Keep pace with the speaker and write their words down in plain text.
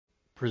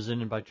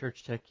Presented by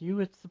Church Tech U,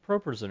 it's the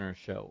ProPresenter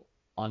show.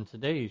 On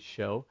today's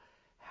show,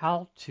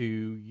 how to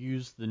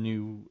use the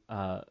new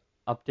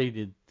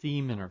updated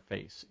theme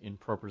interface in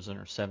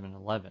ProPresenter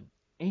 7.11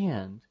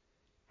 and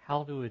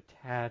how to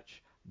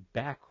attach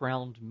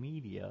background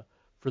media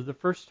for the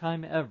first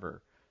time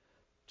ever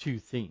to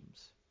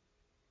themes.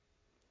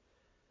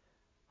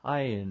 Hi,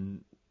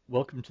 and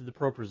welcome to the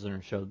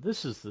ProPresenter show.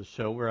 This is the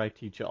show where I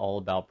teach you all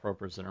about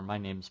ProPresenter. My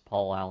name is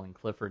Paul Allen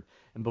Clifford,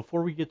 and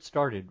before we get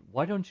started,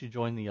 why don't you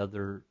join the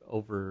other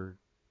over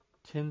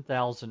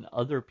 10,000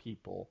 other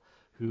people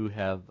who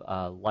have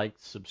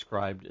liked,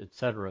 subscribed,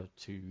 etc.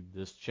 to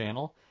this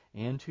channel,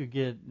 and to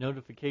get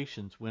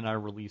notifications when I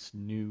release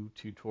new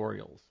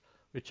tutorials,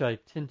 which I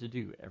tend to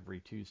do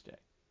every Tuesday.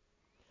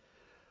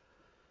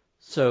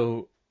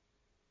 So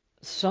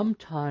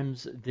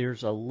sometimes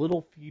there's a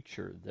little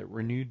feature that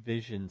Renewed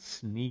Vision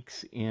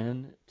sneaks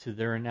in to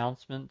their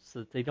announcements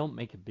that they don't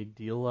make a big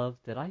deal of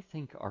that I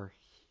think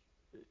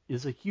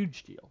is a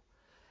huge deal.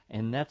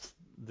 And that's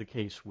the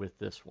case with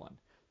this one.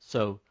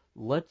 So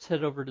let's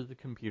head over to the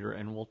computer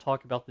and we'll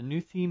talk about the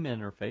new theme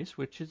interface,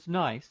 which is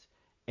nice,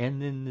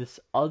 and then this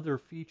other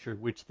feature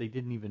which they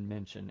didn't even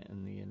mention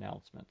in the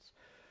announcements.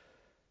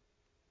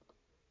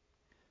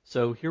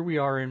 So here we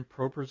are in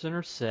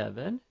ProPresenter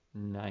 7,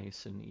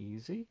 nice and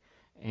easy.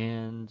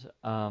 And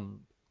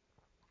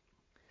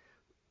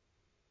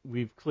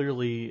we've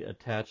clearly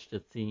attached a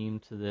theme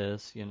to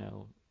this,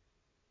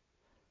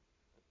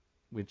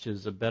 which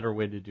is a better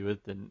way to do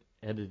it than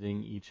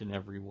editing each and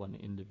every one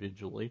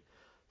individually.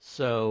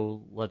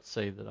 So let's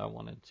say that I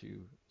wanted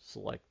to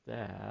select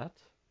that,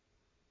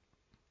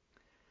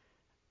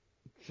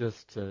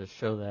 just to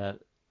show that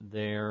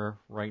there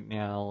right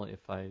now.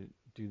 If I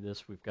do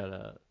this, we've got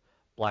a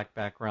black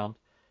background.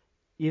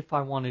 If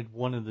I wanted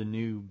one of the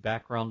new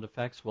background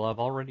effects, well, I've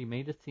already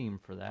made a theme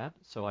for that,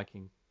 so I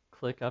can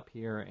click up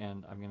here,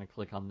 and I'm going to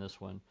click on this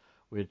one,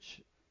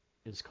 which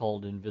is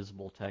called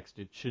Invisible Text.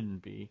 It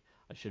shouldn't be.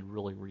 I should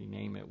really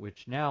rename it,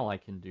 which now I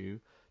can do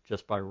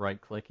just by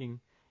right-clicking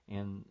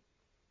and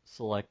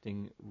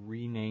selecting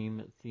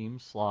Rename Theme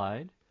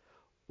Slide,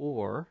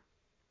 or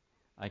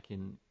I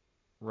can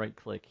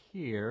right-click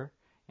here,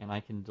 and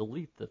I can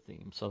delete the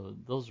theme. So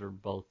those are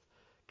both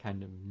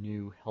kind of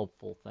new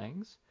helpful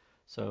things.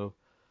 So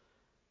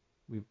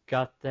we've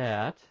got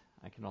that.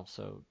 I can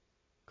also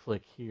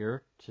click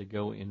here to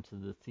go into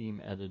the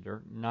theme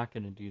editor. Not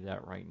going to do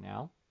that right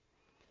now.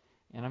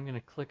 And I'm going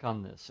to click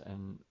on this,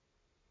 and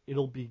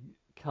it'll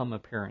become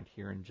apparent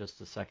here in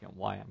just a second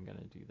why I'm going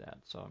to do that.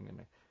 So I'm going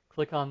to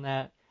click on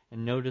that,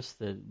 and notice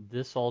that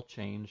this all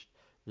changed.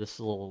 This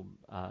little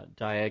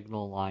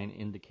diagonal line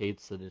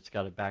indicates that it's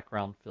got a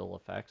background fill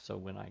effect. So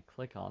when I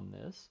click on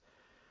this,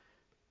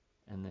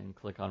 and then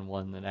click on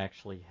one that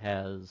actually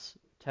has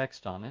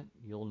text on it,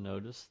 you'll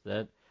notice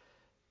that,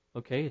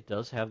 okay, it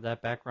does have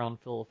that background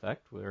fill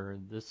effect where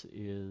this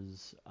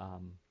is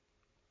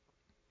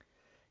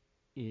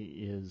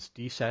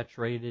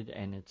desaturated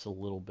and it's a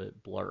little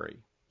bit blurry.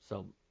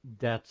 So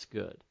that's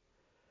good.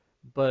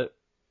 But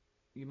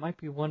you might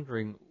be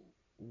wondering,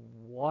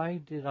 why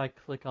did I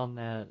click on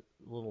that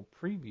little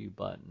preview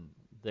button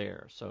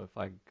there? So if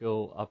I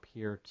go up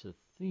here to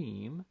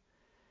theme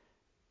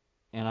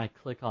and I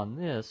click on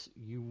this,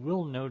 you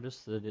will notice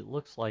that it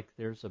looks like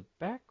there's a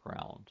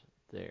background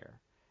there.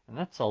 And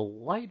that's a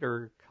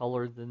lighter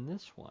color than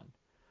this one.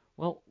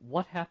 Well,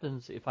 what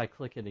happens if I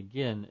click it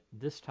again,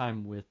 this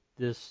time with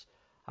this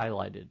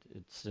highlighted?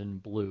 It's in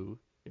blue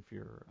if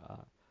you're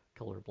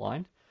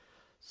colorblind.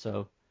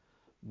 So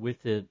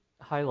with it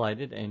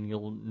highlighted, and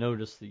you'll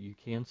notice that you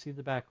can see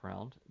the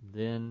background,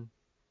 then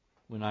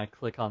when I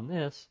click on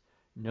this,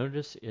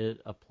 notice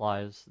it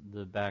applies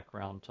the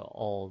background to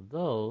all of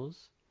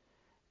those.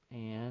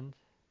 And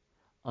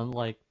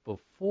unlike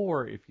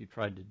before, if you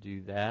tried to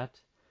do that,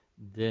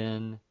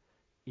 then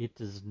it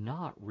does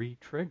not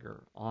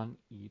re-trigger on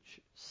each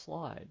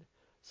slide.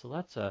 So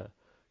that's a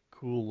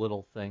cool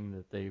little thing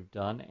that they've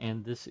done.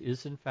 And this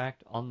is in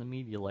fact on the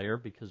media layer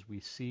because we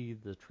see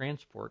the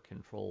transport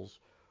controls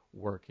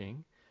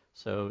working.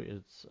 So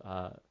it's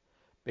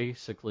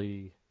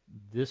basically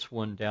this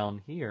one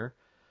down here.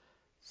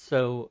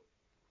 So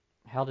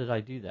how did I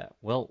do that?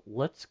 Well,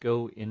 let's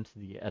go into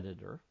the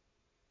editor.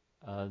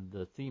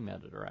 The theme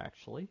editor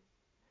actually,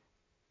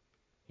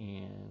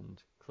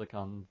 and click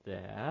on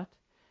that,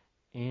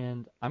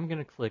 and I'm going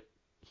to click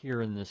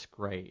here in this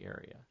gray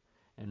area,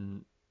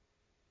 and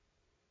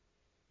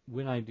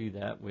when I do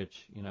that,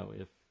 which,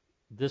 if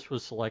this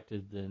was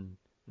selected, then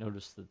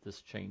notice that this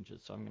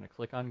changes. So I'm going to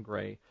click on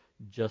gray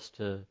just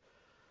to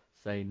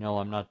say, no,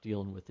 I'm not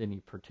dealing with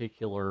any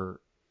particular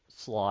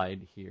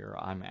slide here.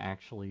 I'm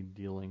actually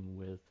dealing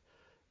with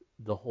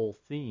the whole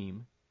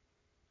theme.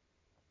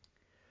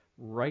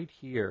 Right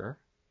here,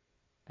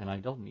 and I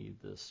don't need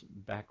this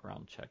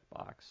background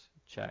checkbox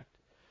checked,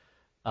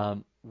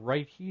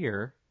 right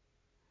here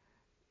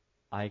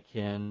I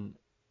can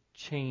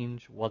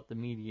change what the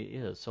media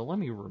is. So let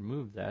me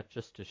remove that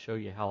just to show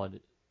you how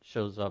it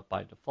shows up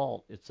by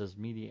default. It says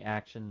media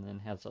action, and then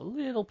has a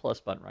little plus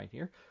button right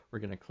here. We're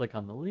going to click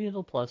on the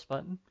little plus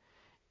button,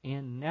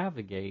 and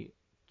navigate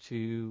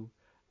to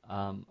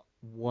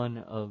one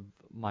of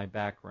my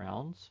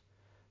backgrounds.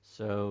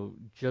 So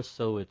just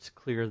so it's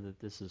clear that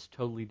this is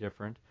totally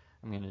different,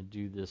 I'm going to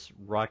do this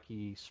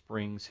Rocky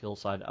Springs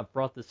hillside. I've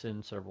brought this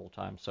in several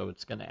times, so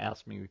it's going to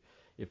ask me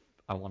if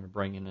I want to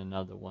bring in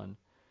another one.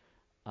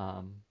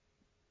 Um,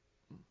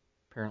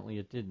 Apparently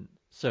it didn't.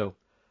 So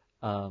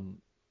um,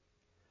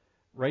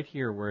 right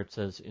here where it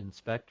says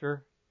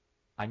inspector,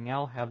 I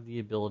now have the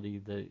ability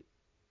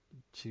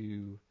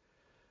to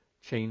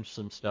change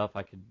some stuff.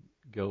 I could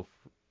go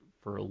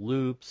for a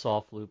loop,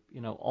 soft loop,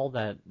 all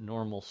that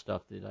normal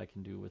stuff that I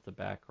can do with the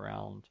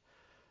background.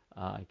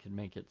 I can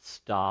make it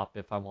stop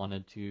if I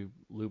wanted to,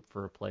 loop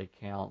for a play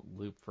count,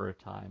 loop for a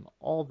time,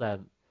 all that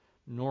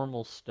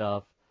normal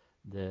stuff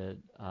that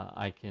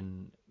I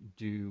can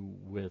do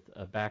with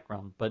a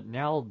background. But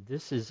now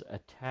this is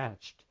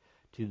attached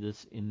to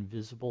this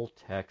invisible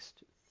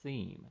text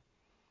theme.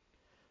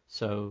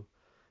 So,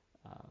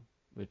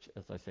 which,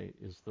 as I say,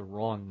 is the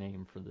wrong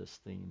name for this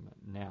theme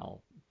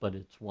now, but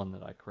it's one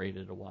that I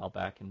created a while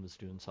back and was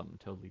doing something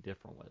totally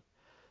different with.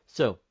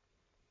 So,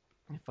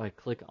 if I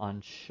click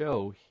on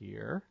show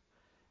here,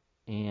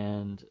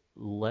 and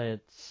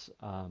let's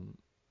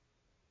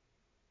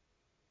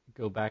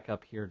go back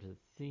up here to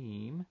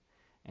theme,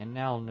 and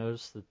now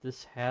notice that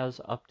this has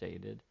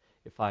updated.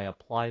 If I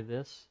apply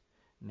this,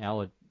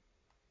 now it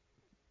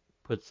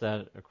puts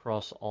that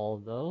across all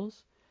of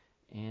those,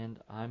 and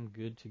I'm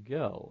good to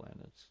go.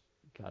 And it's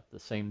got the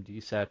same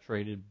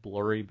desaturated,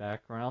 blurry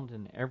background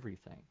and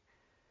everything.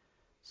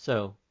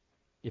 So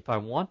if I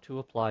want to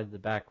apply the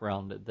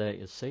background that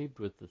is saved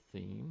with the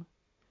theme,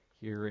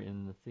 here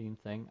in the theme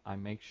thing, I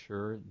make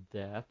sure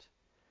that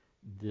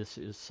this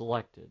is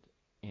selected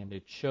and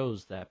it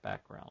shows that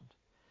background.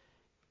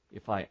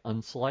 If I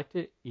unselect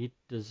it, it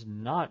does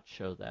not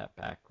show that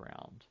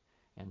background.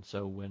 And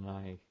so when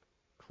I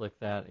click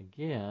that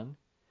again,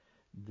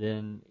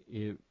 then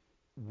it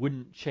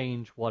wouldn't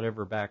change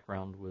whatever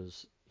background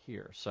was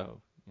here.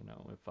 So,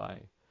 if I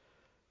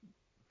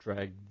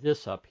drag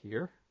this up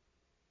here,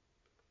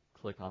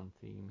 click on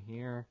theme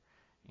here,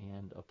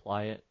 and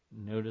apply it,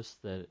 notice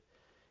that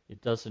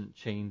it doesn't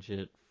change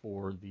it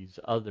for these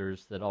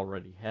others that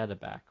already had a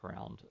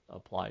background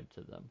applied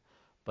to them,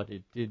 but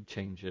it did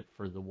change it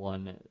for the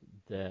one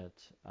that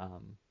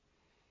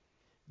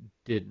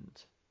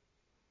didn't,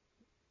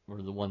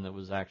 or the one that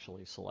was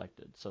actually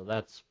selected. So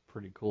that's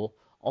pretty cool.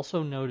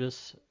 Also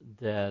notice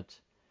that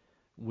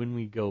when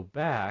we go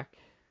back,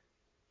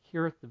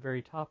 here at the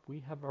very top,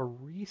 we have a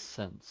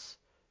recents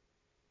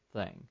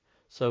thing.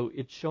 So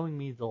it's showing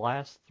me the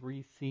last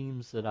 3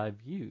 themes that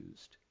I've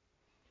used.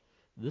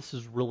 This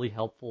is really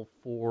helpful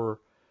for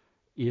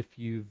if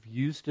you've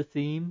used a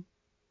theme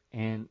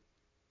and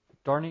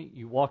darn it,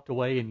 you walked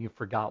away and you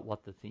forgot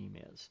what the theme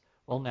is.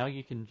 Well, now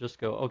you can just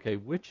go, okay,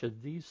 which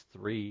of these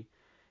 3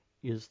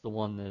 is the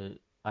one that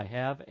I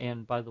have?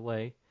 And by the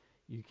way,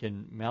 you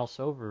can mouse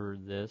over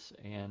this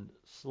and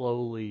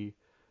slowly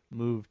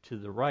move to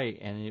the right,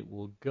 and it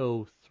will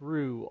go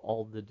through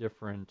all the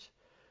different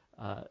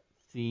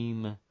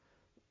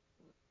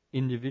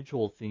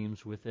individual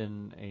themes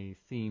within a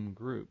theme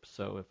group.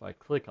 So if I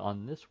click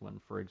on this one,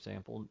 for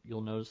example,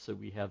 you'll notice that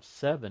we have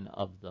 7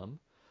 of them.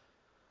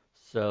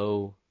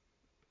 So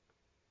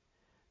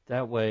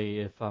that way,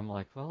 if I'm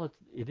like, well,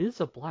 it is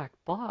a black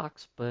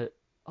box, but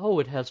oh,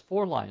 it has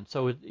 4 lines,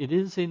 so it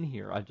is in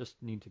here. I just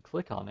need to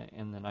click on it,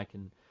 and then I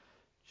can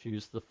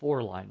choose the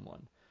 4-line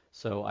one.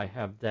 So I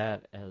have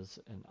that as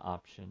an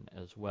option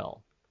as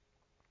well.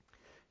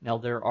 Now,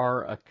 there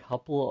are a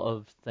couple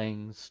of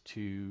things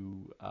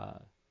to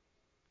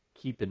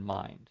keep in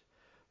mind.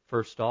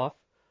 First off,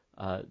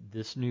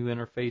 this new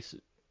interface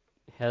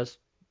has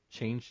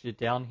changed it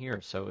down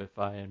here. So if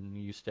I am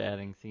used to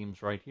adding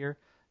themes right here,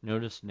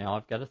 notice now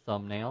I've got a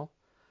thumbnail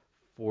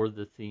for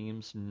the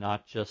themes,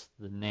 not just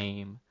the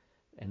name,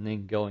 and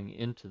then going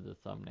into the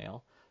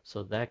thumbnail.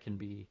 So that can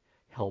be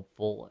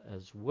helpful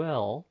as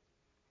well.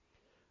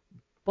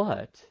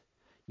 But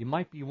you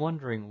might be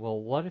wondering,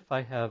 well, what if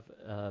I have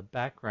a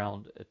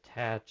background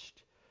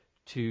attached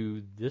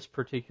to this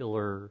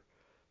particular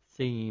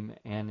theme,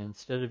 and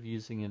instead of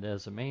using it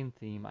as a main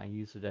theme, I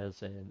use it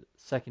as a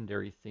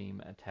secondary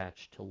theme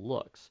attached to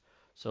looks.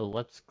 So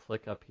let's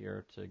click up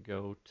here to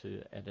go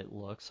to edit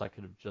looks. I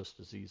could have just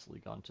as easily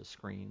gone to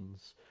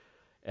screens,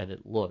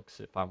 edit looks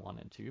if I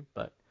wanted to,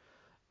 but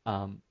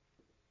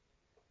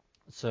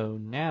so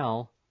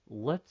now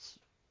let's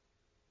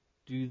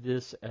do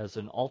this as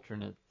an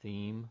alternate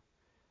theme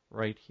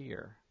right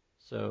here.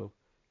 So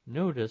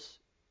notice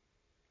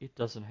it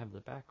doesn't have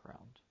the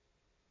background.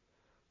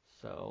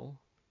 So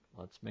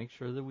let's make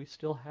sure that we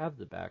still have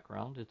the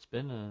background. It's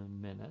been a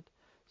minute.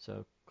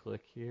 So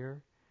click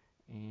here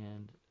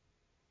and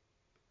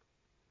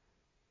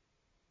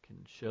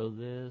can show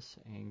this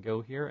and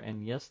go here.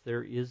 And yes,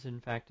 there is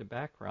in fact a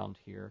background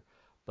here,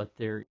 but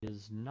there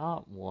is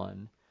not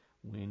one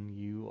when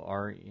you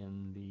are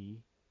in the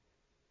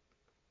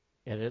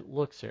edit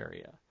looks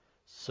area.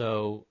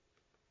 So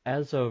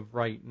as of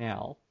right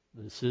now,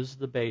 this is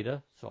the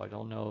beta, so I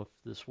don't know if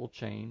this will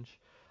change.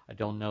 I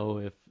don't know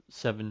if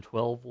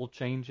 7.12 will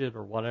change it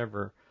or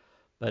whatever,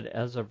 but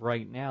as of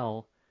right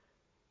now,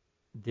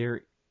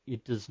 there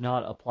it does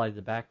not apply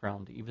the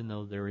background, even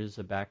though there is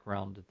a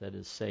background that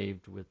is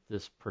saved with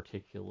this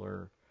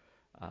particular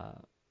uh,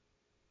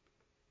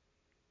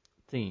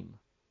 theme.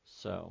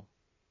 So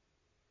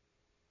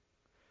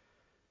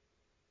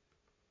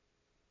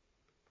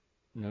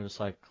notice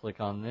I click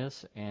on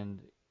this and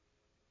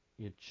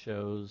it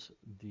shows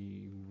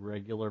the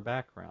regular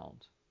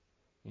background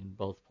in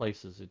both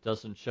places. It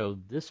doesn't show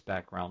this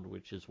background,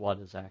 which is what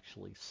is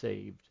actually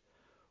saved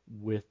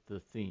with the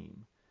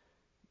theme,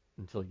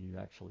 until you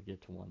actually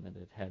get to one that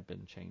it had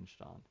been changed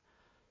on.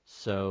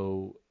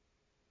 So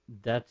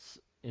that's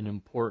an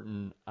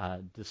important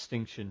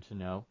distinction to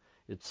know.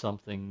 It's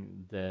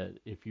something that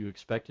if you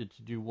expect it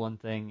to do one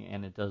thing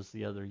and it does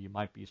the other, you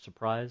might be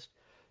surprised.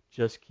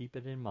 Just keep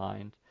it in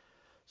mind.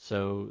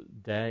 So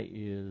that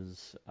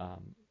is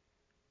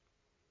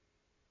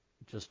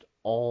just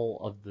all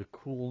of the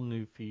cool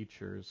new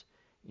features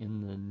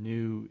in the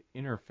new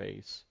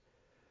interface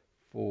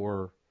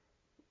for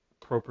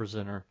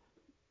ProPresenter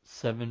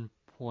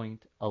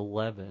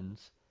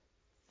 7.11's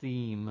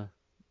theme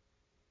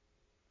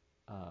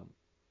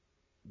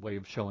way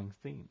of showing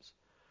themes.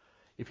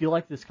 If you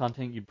like this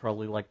content, you'd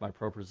probably like my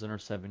ProPresenter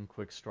 7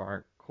 Quick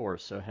Start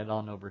course. So head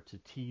on over to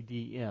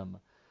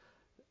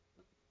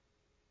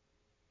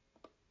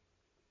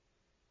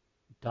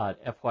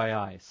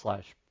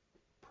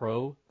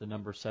TDM.fyi/pro, the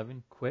number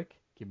 7, quick.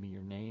 Give me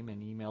your name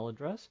and email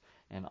address,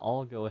 and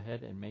I'll go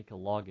ahead and make a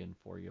login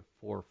for you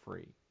for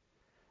free.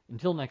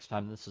 Until next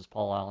time, this is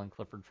Paul Allen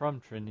Clifford from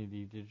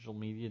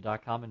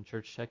TrinityDigitalMedia.com and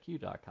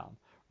ChurchTechU.com,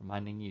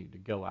 reminding you to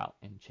go out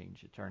and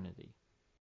change eternity.